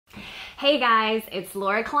Hey guys, it's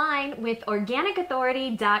Laura Klein with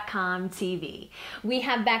OrganicAuthority.com TV. We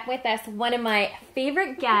have back with us one of my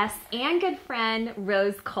favorite guests and good friend,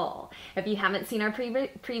 Rose Cole. If you haven't seen our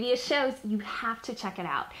previous shows, you have to check it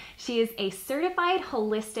out. She is a certified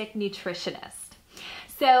holistic nutritionist.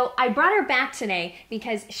 So I brought her back today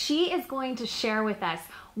because she is going to share with us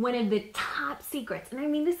one of the top secrets. And I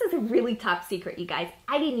mean, this is a really top secret, you guys.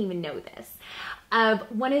 I didn't even know this. Of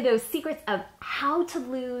one of those secrets of how to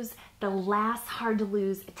lose the last hard to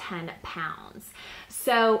lose 10 pounds.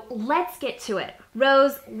 So let's get to it.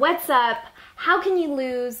 Rose, what's up? How can you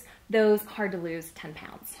lose those hard to lose 10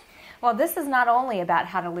 pounds? Well, this is not only about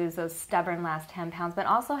how to lose those stubborn last 10 pounds, but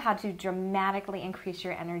also how to dramatically increase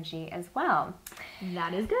your energy as well.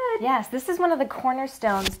 That is good. Yes, this is one of the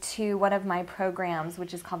cornerstones to one of my programs,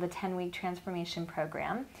 which is called the 10-Week Transformation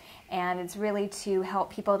Program. And it's really to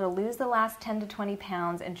help people to lose the last 10 to 20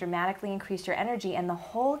 pounds and dramatically increase your energy. And the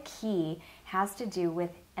whole key has to do with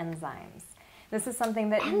enzymes. This is something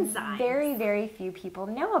that very, very few people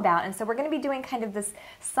know about. And so we're going to be doing kind of this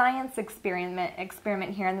science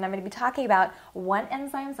experiment here. And then I'm going to be talking about what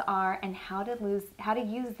enzymes are and how to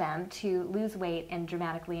use them to lose weight and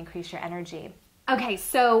dramatically increase your energy. Okay,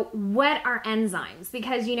 so what are enzymes?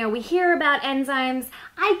 Because, you know, we hear about enzymes.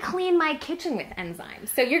 I clean my kitchen with enzymes.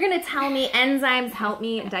 So you're going to tell me enzymes help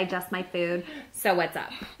me digest my food. So what's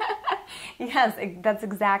up? Yes, that's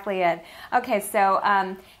exactly it. Okay, so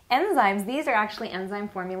enzymes, these are actually enzyme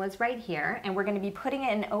formulas right here, and we're going to be putting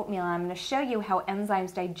it in oatmeal. I'm going to show you how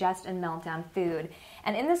enzymes digest and melt down food.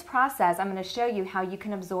 And in this process, I'm going to show you how you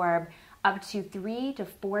can absorb up to 3 to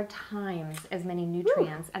 4 times as many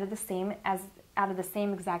nutrients out of the same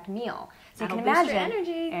exact meal. So That'll you can imagine boost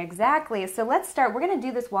your energy. Exactly. So let's start. We're going to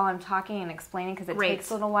do this while I'm talking and explaining because it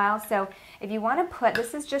takes a little while. So if you want to put,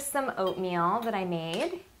 this is just some oatmeal that I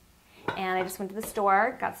made, and I just went to the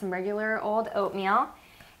store, got some regular old oatmeal,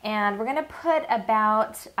 and we're going to put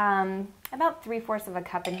about 3/4 of a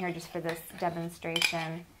cup in here just for this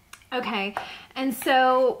demonstration. Okay, and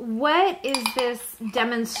so what is this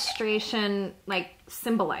demonstration like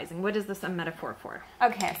symbolizing? What is this a metaphor for?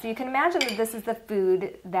 Okay, so you can imagine that this is the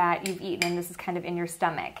food that you've eaten, and this is kind of in your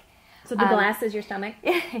stomach. So the glass is your stomach?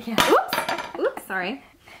 Yeah. Oops, sorry.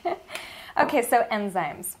 Okay, so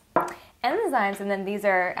enzymes. Enzymes, and then these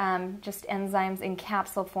are just enzymes in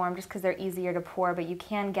capsule form just because they're easier to pour, but you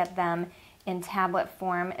can get them in tablet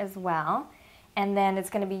form as well. And then it's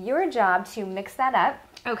going to be your job to mix that up.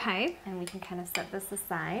 Okay. And we can kind of set this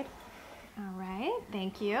aside. All right,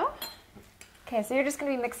 thank you. Okay, so you're just going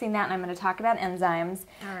to be mixing that, and I'm going to talk about enzymes.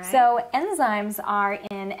 All right. So enzymes are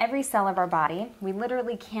in every cell of our body. We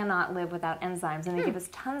literally cannot live without enzymes, and they give us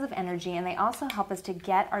tons of energy, and they also help us to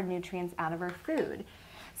get our nutrients out of our food.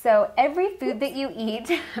 So every food that you eat,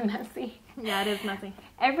 messy. Yeah, it is messy.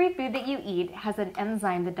 Every food that you eat has an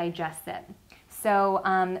enzyme that digests it. So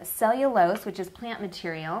cellulose, which is plant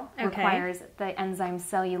material, requires the enzyme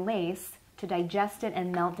cellulase to digest it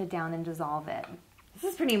and melt it down and dissolve it. This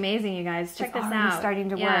is pretty amazing, you guys. Check this out. It's starting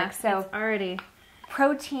to work. So it's already.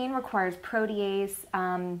 Protein requires protease.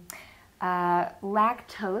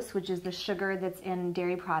 Lactose, which is the sugar that's in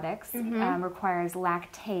dairy products, requires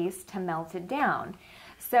lactase to melt it down.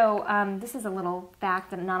 So this is a little fact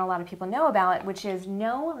that not a lot of people know about, which is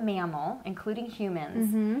no mammal, including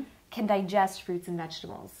humans, can digest fruits and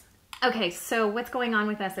vegetables. Okay, so what's going on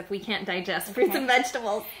with us if we can't digest fruits and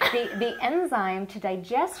vegetables? The enzyme to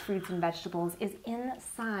digest fruits and vegetables is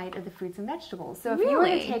inside of the fruits and vegetables. So if you were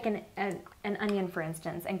to take an onion, for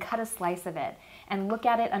instance, and cut a slice of it and look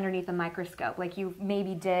at it underneath a microscope, like you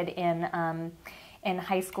maybe did in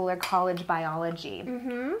high school or college biology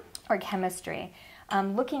or chemistry,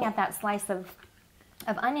 looking at that slice of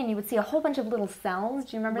onion, you would see a whole bunch of little cells.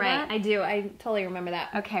 Do you remember that? Right, I do. I totally remember that.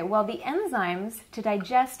 Okay, well, the enzymes to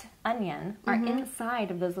digest onion are inside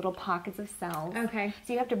of those little pockets of cells. Okay.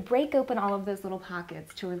 So you have to break open all of those little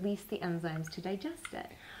pockets to release the enzymes to digest it.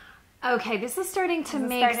 Okay, this is starting to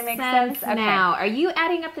make sense now. Are you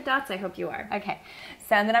adding up the dots? I hope you are. Okay,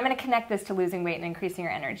 so and then I'm going to connect this to losing weight and increasing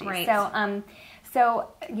your energy. Right. So,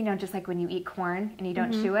 you know, just like when you eat corn and you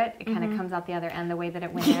don't chew it, it kind of comes out the other end the way that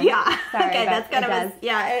it went in. Yeah. Sorry, okay, that's kind of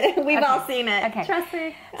yeah, we've all seen it. Okay. Trust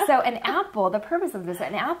me. So an apple, the purpose of this,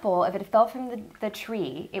 an apple, if it fell from the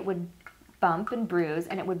tree, it would bump and bruise,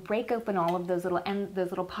 and it would break open all of those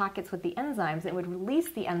little pockets with the enzymes. It would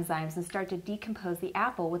release the enzymes and start to decompose the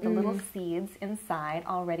apple with the little seeds inside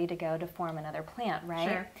all ready to go to form another plant, right?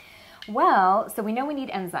 Sure. Well, so we know we need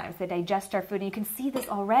enzymes. They digest our food, and you can see this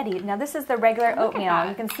already. Now, this is the regular oatmeal.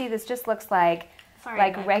 You can see this just looks like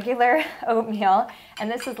regular oatmeal, and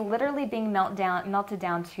this is literally being melted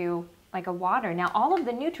down to like a water. Now, all of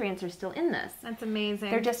the nutrients are still in this. That's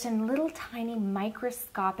amazing. They're just in little tiny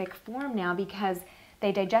microscopic form now because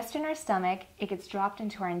they digest in our stomach. It gets dropped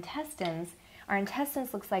into our intestines. Our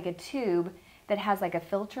intestines looks like a tube that has like a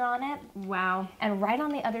filter on it. Wow. And right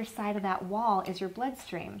on the other side of that wall is your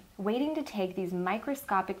bloodstream, waiting to take these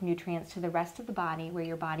microscopic nutrients to the rest of the body where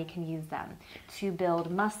your body can use them to build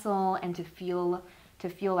muscle and to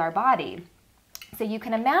fuel our body. So you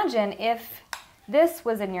can imagine if this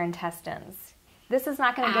was in your intestines. This is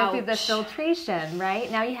not going to go through the filtration,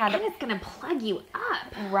 right? Now you had and it's going to plug you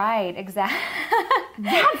up. Right, exactly.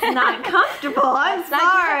 That's not comfortable. I'm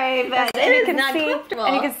sorry, but it is not comfortable.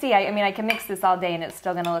 And you can see, I mean, I can mix this all day and it's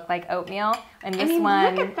still going to look like oatmeal. And this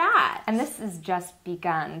one, look at that. And this is just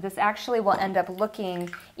begun. This actually will end up looking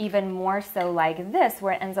even more so like this,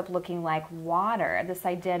 where it ends up looking like water. This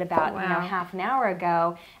I did about half an hour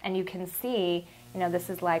ago, and you can see, this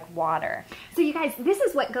is like water. So you guys, this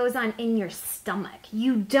is what goes on in your stomach.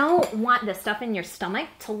 You don't want the stuff in your stomach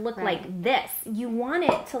to look like this. You want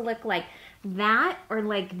it to look like that or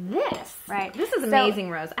like this. Right. This is amazing,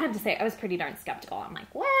 Rose. I have to say, I was pretty darn skeptical. I'm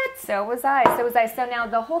like, what? So was I. So now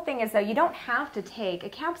the whole thing is, though, you don't have to take a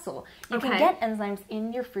capsule. You can get enzymes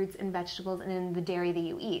in your fruits and vegetables and in the dairy that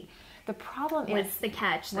you eat. The problem is... What's the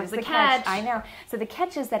catch? What's the catch? I know. So the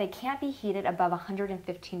catch is that it can't be heated above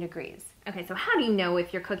 115 degrees. Okay, so how do you know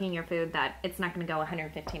if you're cooking your food that it's not going to go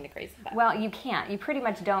 115 degrees above? Well, you can't. You pretty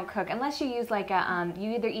much don't cook unless you use like a,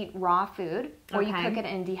 you either eat raw food or you cook it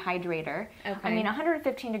in a dehydrator. Okay. I mean,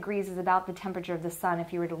 115 degrees is about the temperature of the sun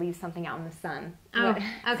if you were to leave something out in the sun. Oh,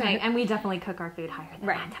 okay. And we definitely cook our food higher than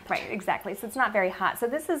that temperature. Right, exactly. So it's not very hot. So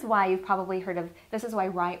this is why you've probably heard of, this is why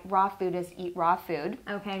raw food is eat raw food.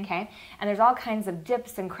 Okay. And there's all kinds of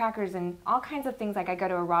dips and crackers and all kinds of things. Like I go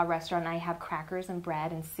to a raw restaurant and I have crackers and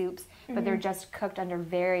bread and soups, but they're just cooked under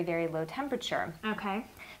very, very low temperature. Okay.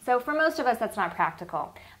 So for most of us, that's not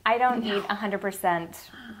practical. I don't eat 100%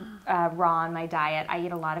 raw on my diet. I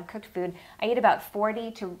eat a lot of cooked food. I eat about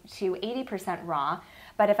 40 to 80% raw.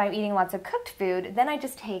 But if I'm eating lots of cooked food, then I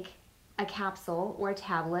just take a capsule or a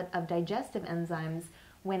tablet of digestive enzymes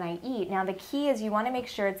when I eat. Now the key is you want to make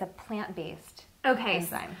sure it's a plant-based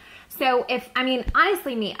enzyme. So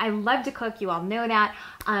honestly me, I love to cook, you all know that.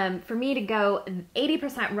 For me to go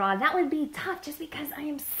 80% raw, that would be tough just because I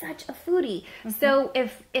am such a foodie. So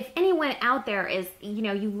if anyone out there is,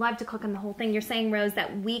 you love to cook and the whole thing, you're saying, Rose,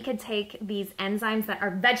 that we could take these enzymes that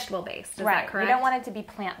are vegetable-based, is that correct? You don't want it to be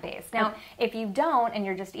plant-based. Now, if you don't and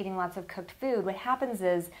you're just eating lots of cooked food, what happens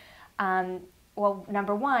is, well,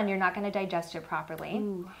 number one, you're not going to digest it properly.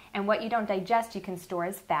 Ooh. And what you don't digest, you can store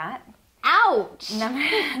as fat. Ouch!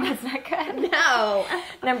 That's not good. No.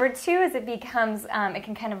 Number two is it becomes, it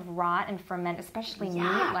can kind of rot and ferment, especially meat,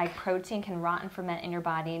 like protein can rot and ferment in your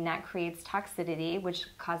body, and that creates toxicity, which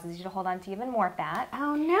causes you to hold on to even more fat.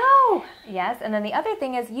 Oh, no. Yes, and then the other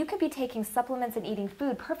thing is you could be taking supplements and eating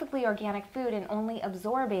food, perfectly organic food, and only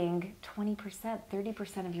absorbing 20%,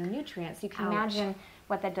 30% of your nutrients. You can imagine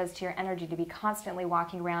what that does to your energy to be constantly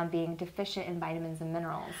walking around being deficient in vitamins and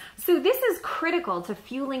minerals. So this is critical to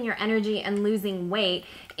fueling your energy and losing weight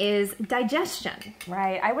is digestion.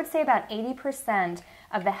 Right. I would say about 80%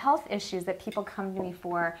 of the health issues that people come to me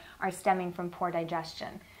for are stemming from poor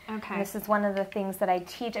digestion. Okay. And this is one of the things that I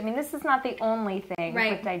teach. I mean, this is not the only thing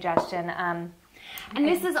with digestion. And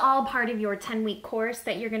this is all part of your 10-week course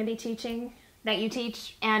that you're going to be teaching, that you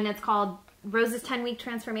teach, and it's called Rose's 10-Week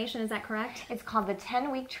Transformation, is that correct? It's called the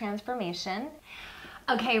 10-Week Transformation.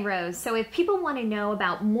 Okay, Rose, so if people want to know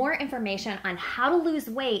about more information on how to lose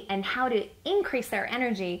weight and how to increase their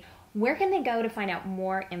energy, where can they go to find out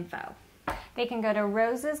more info? They can go to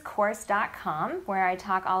rosescourse.com, where I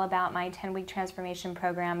talk all about my 10-week transformation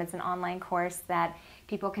program. It's an online course that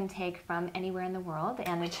people can take from anywhere in the world.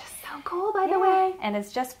 Which is so cool, by the way. And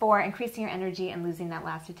it's just for increasing your energy and losing that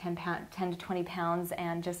last 10 to 20 pounds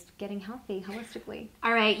and just getting healthy holistically.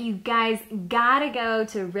 All right, you guys gotta go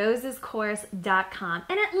to rosescourse.com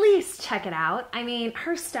and at least check it out. I mean,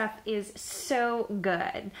 her stuff is so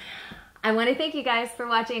good. I want to thank you guys for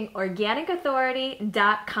watching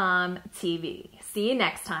OrganicAuthority.com TV. See you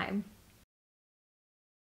next time.